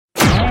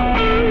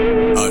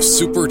A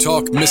Super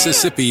Talk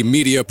Mississippi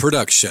media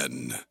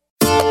production.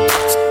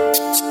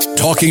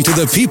 Talking to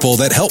the people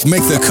that help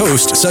make the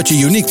coast such a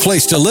unique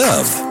place to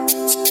live.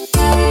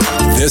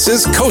 This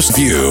is Coast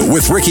View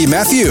with Ricky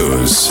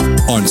Matthews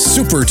on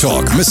Super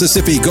Talk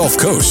Mississippi Gulf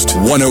Coast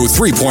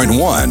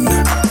 103.1.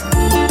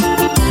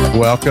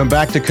 Welcome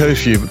back to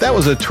Coast View. That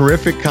was a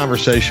terrific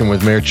conversation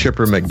with Mayor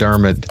Chipper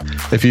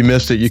McDermott. If you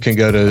missed it, you can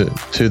go to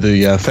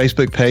the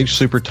Facebook page,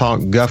 Super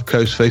Talk Gulf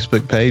Coast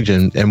Facebook page,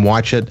 and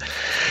watch it.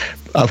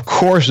 Of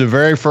course, the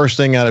very first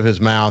thing out of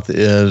his mouth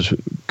is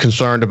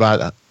concerned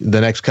about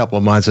the next couple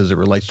of months as it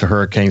relates to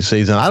hurricane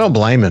season. I don't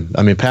blame him.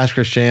 I mean, Pass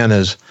Christian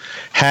has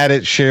had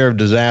its share of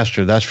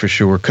disaster, that's for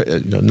sure,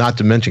 not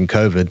to mention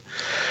COVID.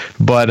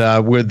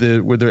 But with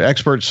the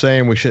experts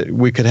saying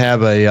we could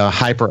have a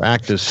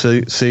hyperactive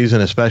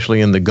season, especially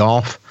in the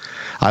Gulf,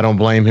 I don't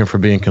blame him for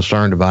being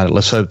concerned about it.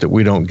 Let's hope that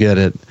we don't get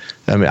it.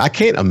 I mean, I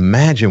can't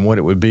imagine what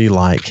it would be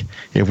like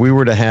if we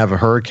were to have a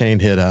hurricane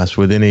hit us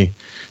with any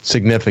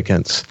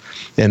significance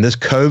in this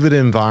COVID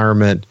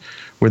environment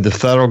where the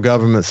federal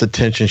government's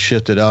attention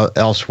shifted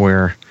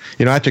elsewhere.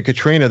 You know, after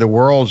Katrina, the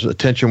world's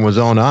attention was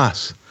on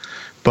us.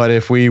 But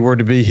if we were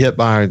to be hit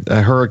by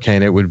a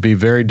hurricane, it would be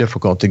very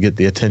difficult to get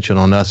the attention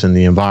on us in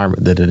the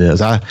environment that it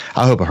is. I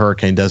hope a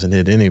hurricane doesn't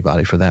hit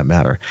anybody for that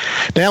matter.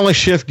 Now let's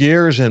shift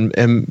gears and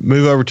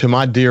move over to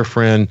my dear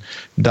friend,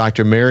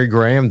 Dr. Mary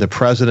Graham, the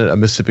president of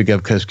Mississippi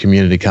Gulf Coast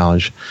Community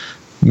College.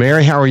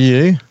 Mary, how are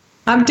you?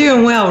 I'm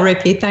doing well,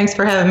 Ricky. Thanks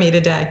for having me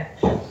today.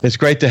 It's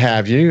great to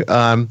have you.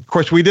 Of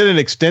course, we did an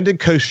extended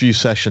Coast View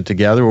session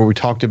together where we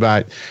talked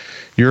about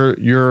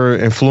your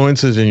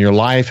influences in your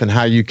life and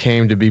how you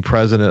came to be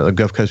president of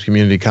Gulf Coast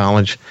Community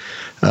College.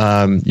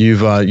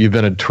 You've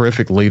been a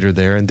terrific leader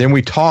there. And then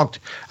we talked,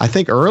 I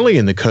think, early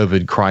in the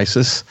COVID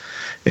crisis,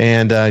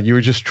 and you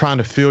were just trying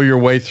to feel your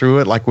way through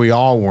it like we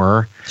all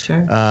were.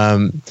 Sure.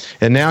 And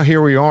now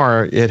here we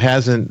are. It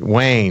hasn't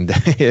waned.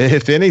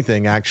 If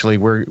anything, actually,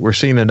 we're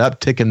seeing an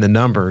uptick in the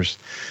numbers,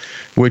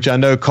 which I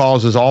know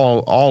causes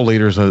all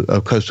leaders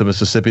of coastal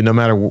Mississippi, no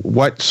matter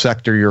what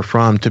sector you're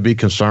from, to be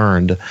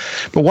concerned.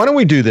 But why don't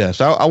we do this?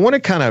 I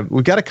want to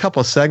we've got a couple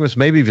of segments,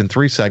 maybe even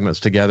 3 segments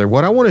together.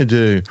 What I want to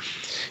do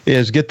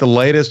is get the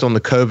latest on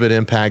the COVID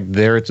impact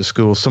there at the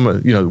school,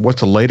 what's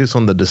the latest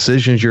on the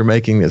decisions you're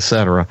making, et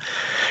cetera.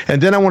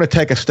 And then I want to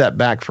take a step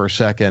back for a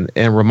second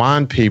and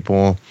remind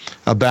people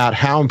about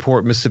how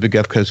important Mississippi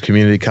Gulf Coast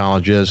Community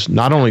College is,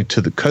 not only to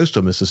the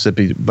coastal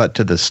Mississippi, but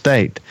to the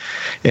state,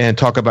 and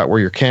talk about where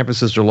your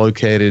campuses are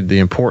located, the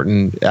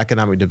important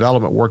economic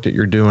development work that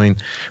you're doing.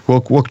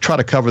 We'll try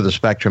to cover the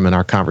spectrum in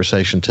our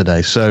conversation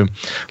today. So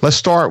let's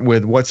start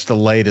with what's the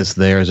latest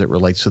there as it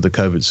relates to the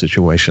COVID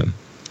situation.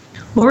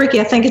 Well, Ricky,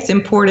 I think it's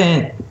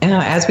important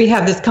as we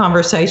have this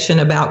conversation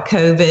about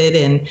COVID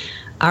and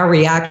our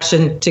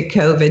reaction to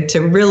COVID to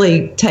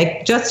really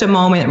take just a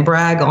moment and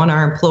brag on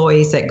our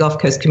employees at Gulf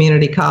Coast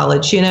Community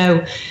College. You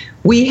know,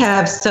 we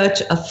have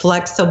such a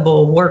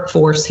flexible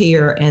workforce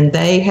here, and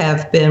they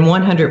have been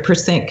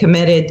 100%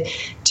 committed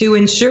to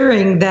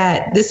ensuring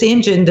that this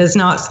engine does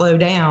not slow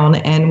down,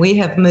 and we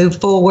have moved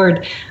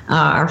forward.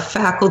 Our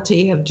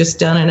faculty have just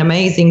done an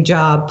amazing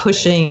job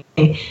pushing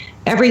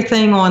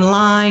everything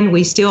online.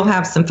 We still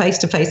have some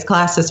face-to-face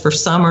classes for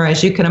summer.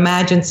 As you can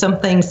imagine, some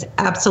things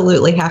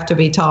absolutely have to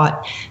be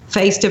taught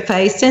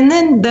face-to-face. And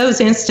then those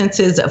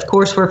instances, of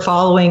course, we're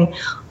following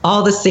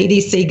all the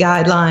CDC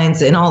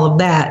guidelines and all of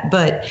that.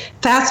 But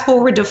fast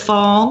forward to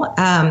fall,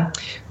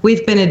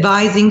 we've been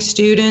advising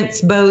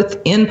students both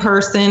in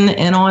person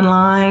and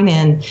online,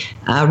 and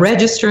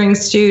registering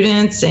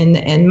students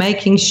and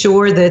making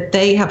sure that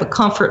they have a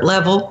comfort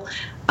level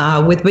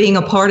with being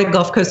a part of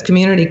Gulf Coast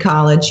Community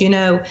College. You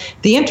know,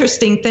 the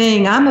interesting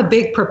thing, I'm a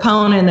big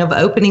proponent of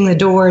opening the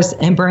doors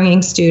and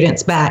bringing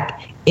students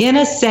back in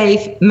a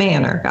safe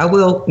manner. I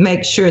will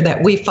make sure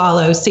that we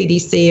follow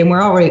CDC, and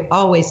we're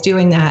always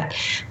doing that.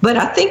 But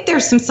I think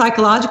there's some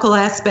psychological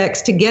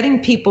aspects to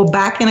getting people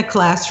back in a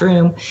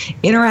classroom,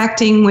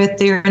 interacting with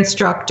their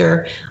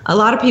instructor. A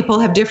lot of people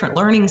have different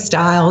learning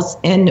styles,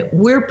 and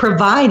we're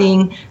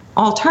providing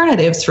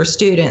alternatives for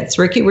students.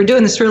 Ricky, we're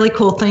doing this really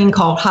cool thing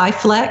called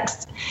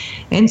HighFlex.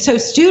 And so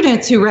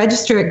students who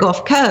register at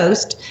Gulf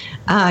Coast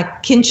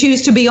can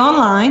choose to be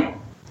online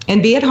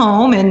and be at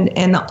home and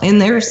in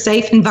their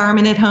safe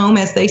environment at home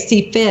as they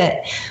see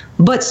fit.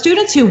 But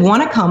students who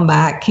want to come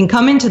back can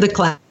come into the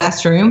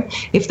classroom.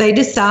 If they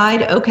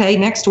decide, okay,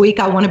 next week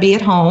I want to be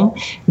at home,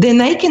 then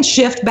they can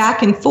shift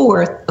back and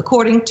forth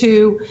according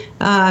to,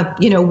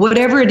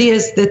 whatever it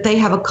is that they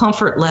have a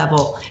comfort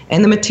level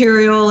and the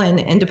material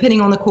and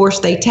depending on the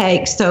course they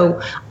take.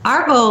 So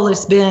our goal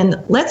has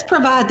been, let's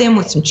provide them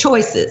with some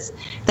choices.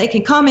 They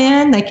can come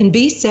in, they can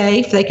be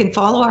safe, they can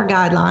follow our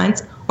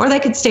guidelines, or they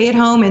could stay at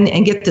home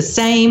and get the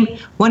same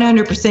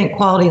 100%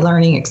 quality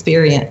learning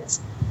experience.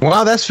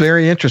 Wow, that's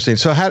very interesting.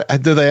 So how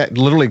do they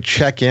literally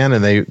check in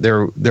and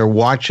they're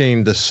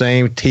watching the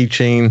same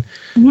teaching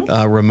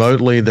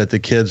remotely that the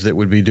kids that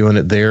would be doing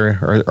it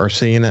there are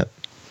seeing it?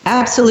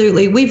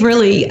 Absolutely. We've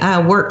really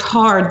worked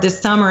hard this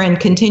summer and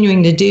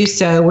continuing to do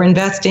so. We're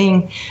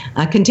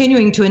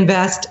continuing to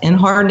invest in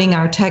hardening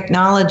our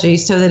technology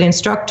so that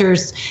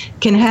instructors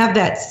can have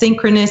that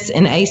synchronous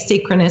and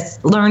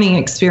asynchronous learning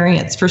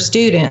experience for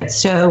students.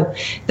 So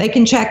they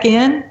can check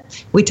in,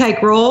 we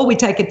take roll, we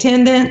take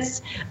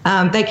attendance,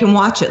 they can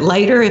watch it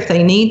later if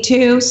they need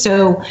to.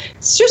 So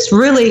it's just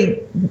really,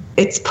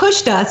 it's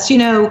pushed us,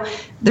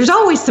 there's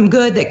always some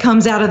good that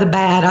comes out of the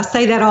bad. I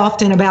say that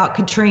often about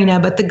Katrina,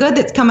 but the good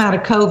that's come out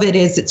of COVID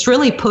is it's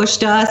really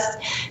pushed us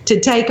to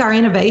take our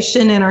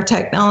innovation and our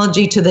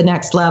technology to the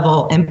next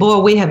level. And boy,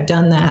 we have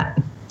done that.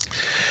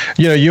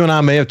 You and I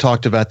may have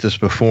talked about this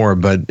before,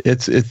 but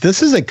this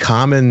is a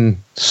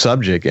common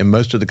subject in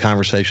most of the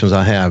conversations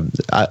I have.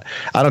 I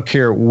don't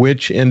care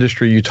which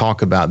industry you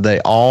talk about.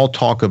 They all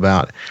talk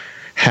about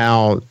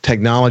how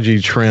technology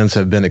trends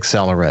have been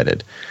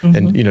accelerated.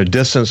 Mm-hmm. And,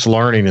 distance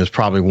learning is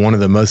probably one of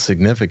the most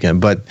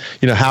significant, but,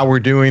 how we're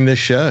doing this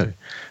show,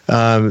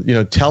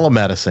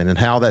 telemedicine and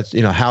how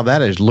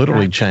that has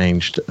literally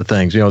changed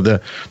things. The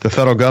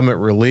federal government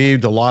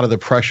relieved a lot of the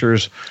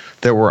pressures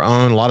that were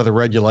on, a lot of the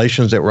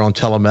regulations that were on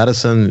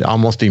telemedicine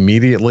almost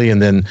immediately.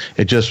 And then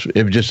it just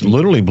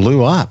literally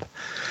blew up.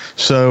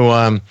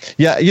 So,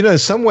 in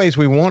some ways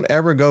we won't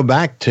ever go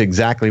back to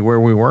exactly where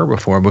we were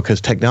before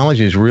because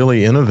technology has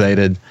really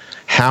innovated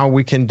how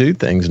we can do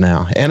things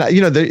now. And,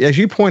 as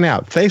you point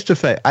out,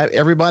 face-to-face,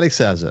 everybody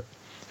says it.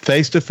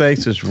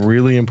 Face-to-face is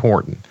really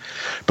important.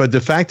 But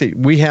the fact that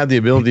we have the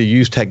ability to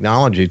use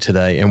technology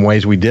today in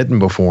ways we didn't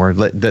before,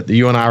 that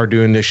you and I are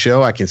doing this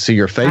show, I can see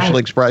your facial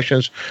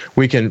expressions.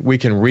 We can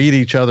read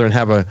each other and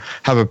have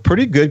a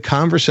pretty good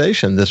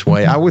conversation this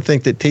way. I would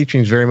think that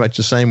teaching is very much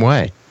the same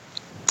way.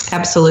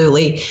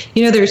 Absolutely.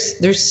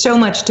 There's so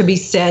much to be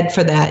said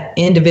for that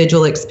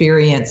individual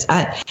experience.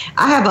 I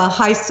have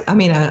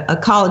a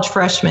college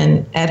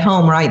freshman at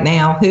home right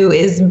now who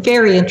is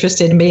very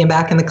interested in being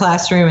back in the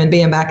classroom and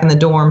being back in the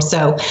dorm.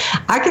 So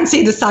I can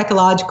see the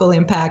psychological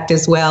impact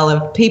as well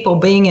of people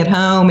being at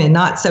home and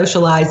not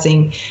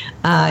socializing.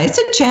 It's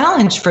a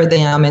challenge for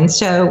them. And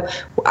so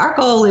our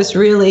goal is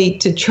really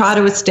to try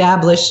to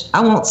establish,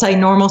 I won't say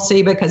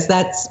normalcy because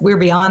we're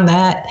beyond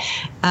that,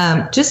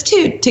 just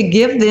to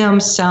give them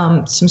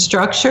some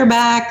structure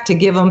back, to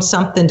give them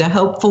something to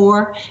hope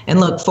for and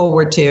look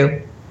forward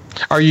to.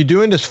 Are you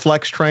doing this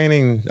flex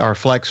training or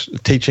flex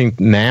teaching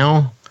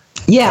now?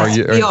 Yes,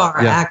 we are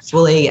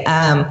actually.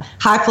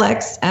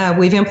 HighFlex,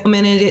 we've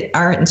implemented it.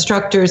 Our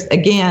instructors,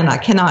 again, I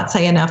cannot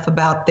say enough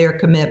about their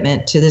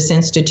commitment to this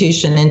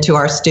institution and to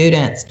our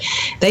students.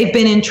 They've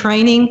been in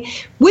training.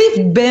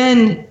 We've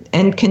been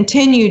and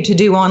continue to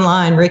do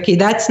online, Ricky.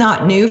 That's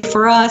not new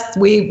for us.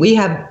 We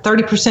have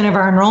 30% of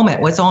our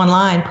enrollment was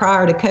online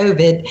prior to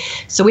COVID.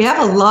 So we have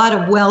a lot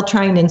of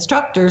well-trained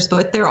instructors,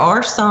 but there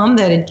are some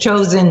that had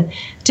chosen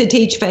to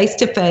teach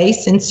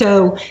face-to-face. And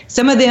so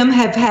some of them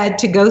have had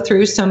to go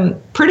through some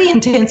pretty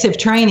intensive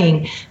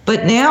training.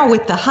 But now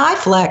with the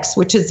HighFlex,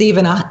 which is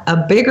even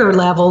a bigger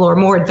level or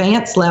more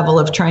advanced level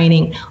of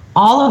training,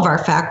 all of our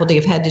faculty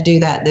have had to do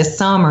that this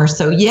summer.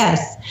 So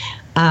yes,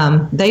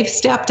 they've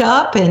stepped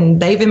up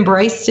and they've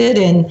embraced it.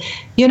 And,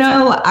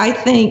 I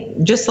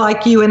think just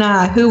like you and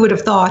I, who would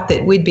have thought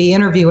that we'd be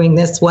interviewing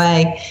this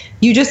way?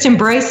 You just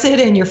embrace it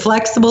and you're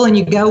flexible and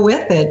you go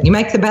with it. You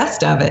make the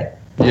best of it.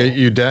 Yeah,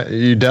 you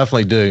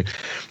definitely do.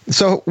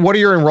 So what are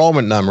your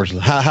enrollment numbers?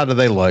 How do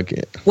they look?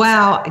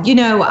 Wow.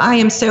 I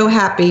am so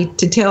happy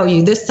to tell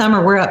you this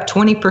summer we're up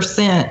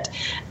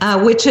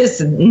 20%, which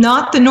is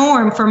not the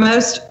norm for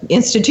most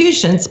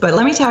institutions. But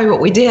let me tell you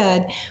what we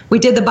did. We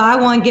did the buy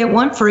one, get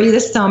one free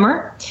this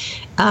summer.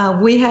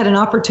 We had an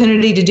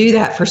opportunity to do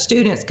that for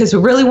students because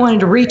we really wanted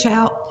to reach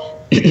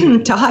out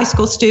to high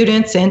school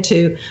students and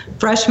to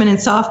freshmen and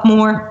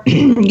sophomore,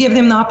 give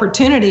them the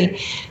opportunity.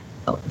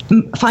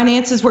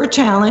 Finances were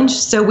challenged,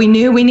 so we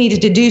knew we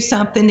needed to do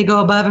something to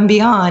go above and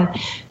beyond.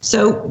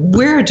 So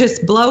we're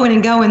just blowing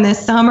and going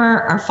this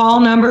summer. Our fall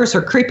numbers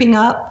are creeping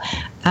up.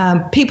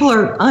 People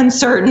are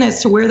uncertain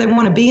as to where they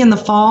want to be in the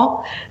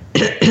fall.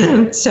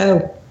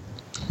 So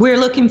we're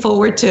looking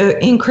forward to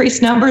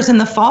increased numbers in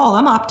the fall.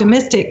 I'm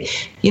optimistic.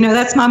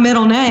 That's my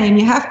middle name.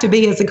 You have to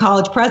be as a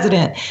college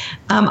president.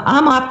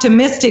 I'm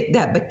optimistic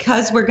that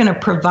because we're going to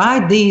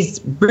provide these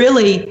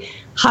really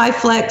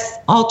HighFlex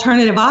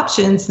alternative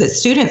options that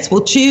students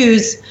will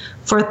choose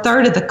for a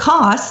third of the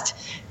cost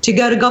to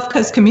go to Gulf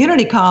Coast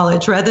Community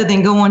College rather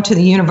than go on to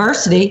the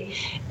university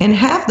and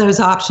have those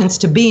options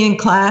to be in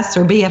class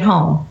or be at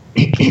home.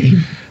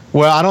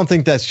 Well, I don't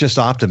think that's just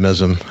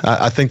optimism.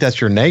 I think that's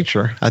your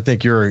nature. I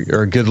think you're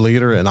a good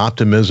leader, and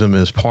optimism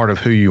is part of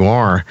who you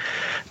are.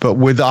 But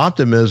with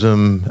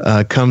optimism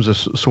comes a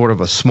sort of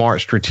a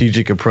smart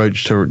strategic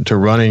approach to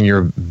running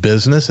your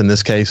business, in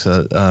this case,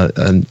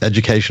 an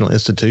educational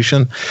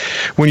institution.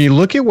 When you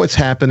look at what's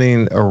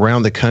happening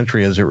around the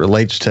country as it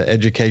relates to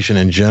education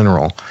in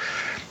general,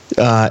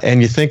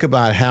 and you think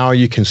about how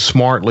you can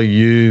smartly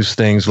use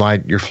things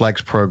like your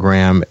flex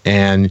program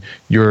and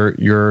your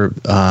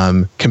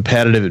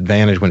competitive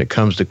advantage when it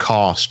comes to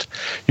cost,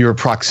 your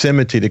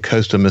proximity to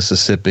coastal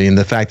Mississippi, and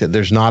the fact that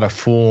there's not a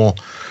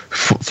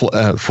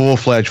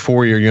full-fledged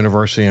four-year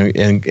university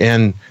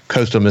in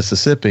coastal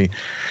Mississippi,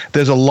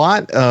 there's a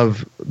lot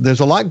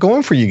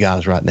going for you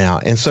guys right now.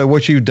 And so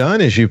what you've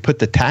done is you've put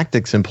the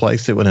tactics in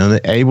place that would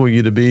enable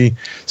you to be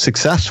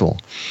successful.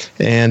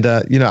 And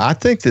I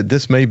think that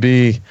this may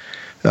be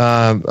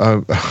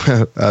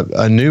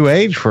a new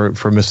age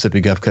for Mississippi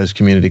Gulf Coast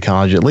Community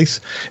College. At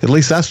least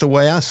that's the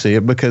way I see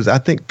it, because I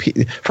think,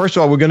 first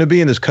of all, we're going to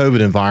be in this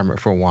COVID environment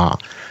for a while.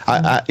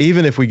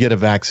 Even if we get a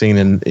vaccine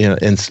in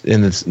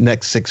the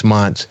next 6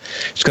 months,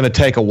 it's going to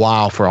take a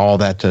while for all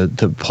that to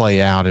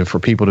play out and for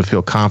people to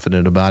feel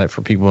confident about it,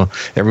 for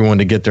everyone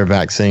to get their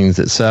vaccines,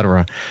 et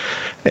cetera.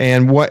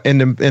 And what in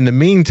the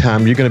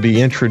meantime, you're going to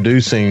be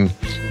introducing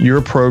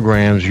your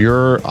programs,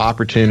 your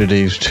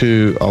opportunities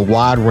to a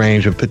wide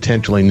range of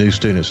potentially new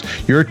students.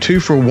 You're 2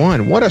 for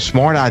 1. What a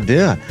smart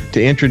idea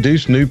to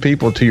introduce new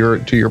people to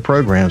your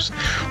programs.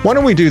 Why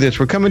don't we do this?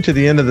 We're coming to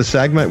the end of the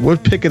segment. We'll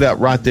pick it up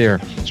right there.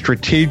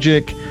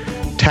 Strategic,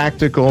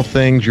 tactical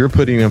things you're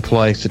putting in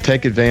place to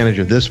take advantage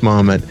of this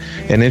moment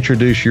and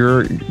introduce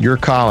your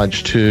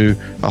college to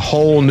a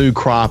whole new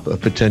crop of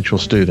potential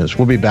students.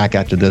 We'll be back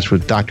after this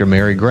with Dr.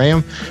 Mary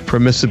Graham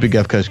from Mississippi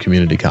Gulf Coast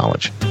Community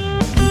College.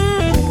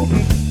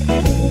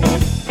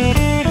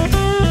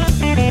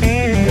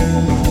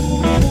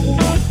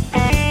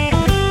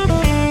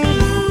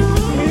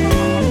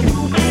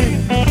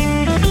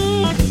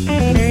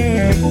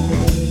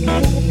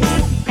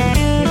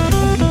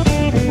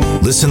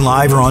 Listen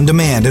live or on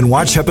demand and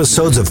watch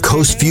episodes of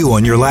Coast View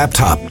on your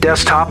laptop,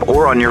 desktop,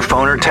 or on your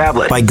phone or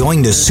tablet by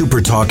going to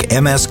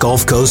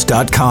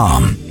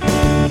supertalkmsgulfcoast.com.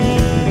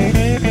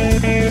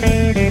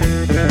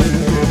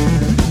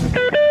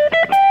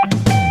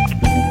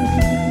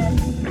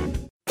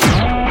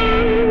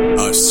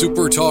 A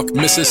SuperTalk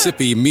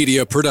Mississippi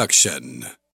media production.